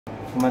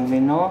Command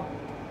menu,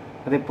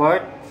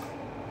 report,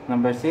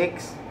 number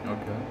 6.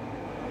 Okay.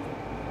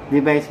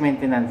 Device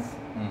maintenance.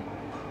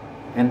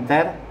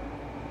 Enter.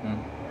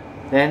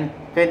 Then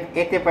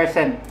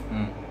 80%.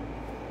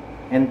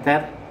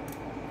 Enter.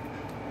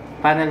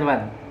 Panel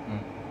 1.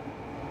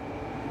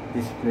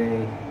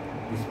 Display.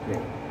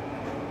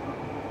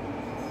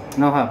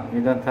 No have. We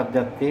don't have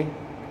that key.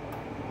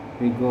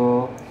 We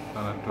go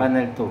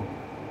panel 2.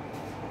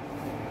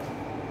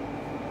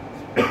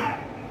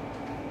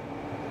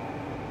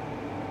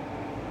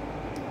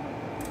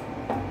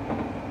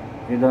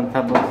 We don't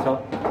have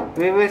also.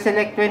 We will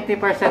select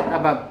 20%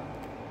 above.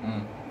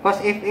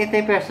 Because if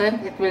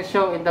 80%, it will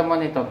show in the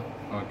monitor.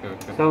 Okay.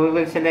 So we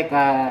will select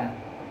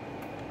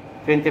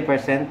 20%.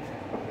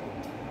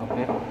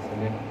 Okay,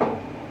 select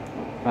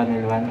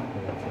panel 1.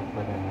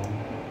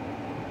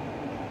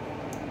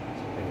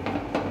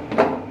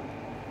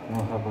 No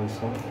have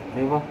also.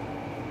 Diba?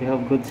 We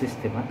have good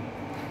system, huh?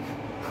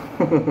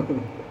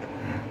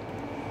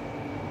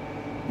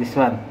 This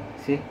one,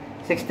 see?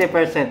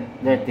 60%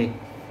 dirty.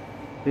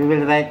 We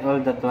will write all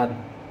that one.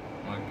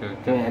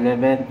 Okay.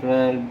 11,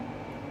 12,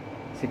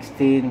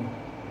 16,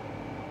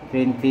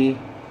 20,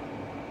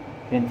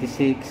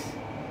 26,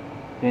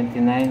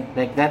 29,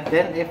 like that.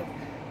 Then if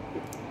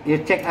you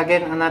check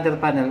again another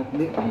panel,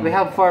 we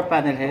have 4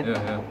 panel here.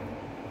 Yeah.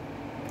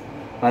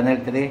 Panel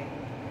 3.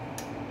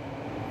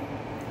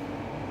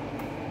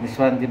 This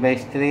one,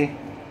 device 3.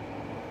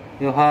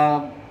 You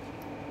have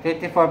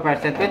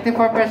 24%.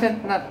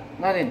 24% not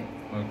need.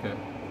 Okay.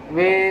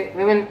 We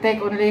will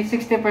take only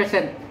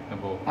 60%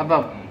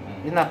 above.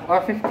 Enough, or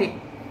 50. Like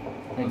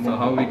so that.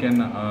 how we can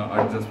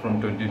adjust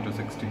from 20 to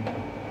 60?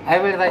 I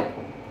will write.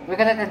 We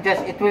cannot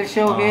adjust. It will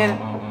show here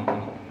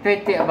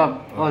 20 above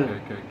all.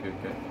 Okay.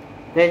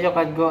 Then you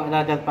can go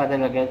another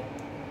panel again.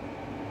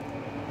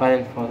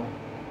 Panel 4.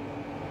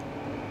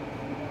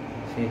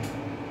 See.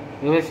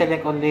 We will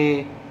select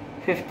only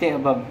 50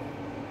 above.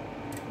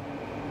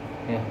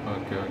 Yeah.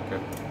 Okay.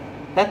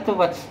 Not too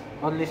much.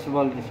 Only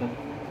small this one.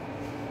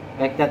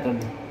 Like that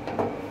only.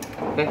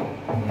 Okay.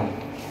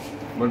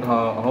 But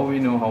how we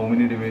know how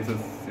many devices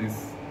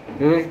is?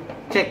 We will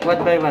check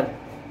one by one.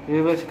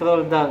 We will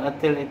scroll down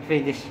until it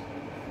finish.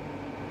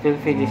 Till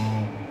finish.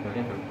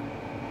 Okay.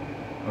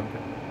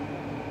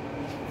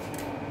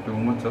 Too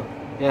much, huh?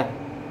 Yeah.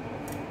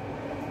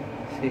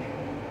 See.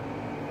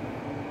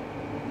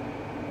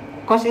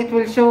 Because it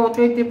will show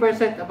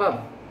 20%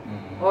 above.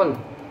 All.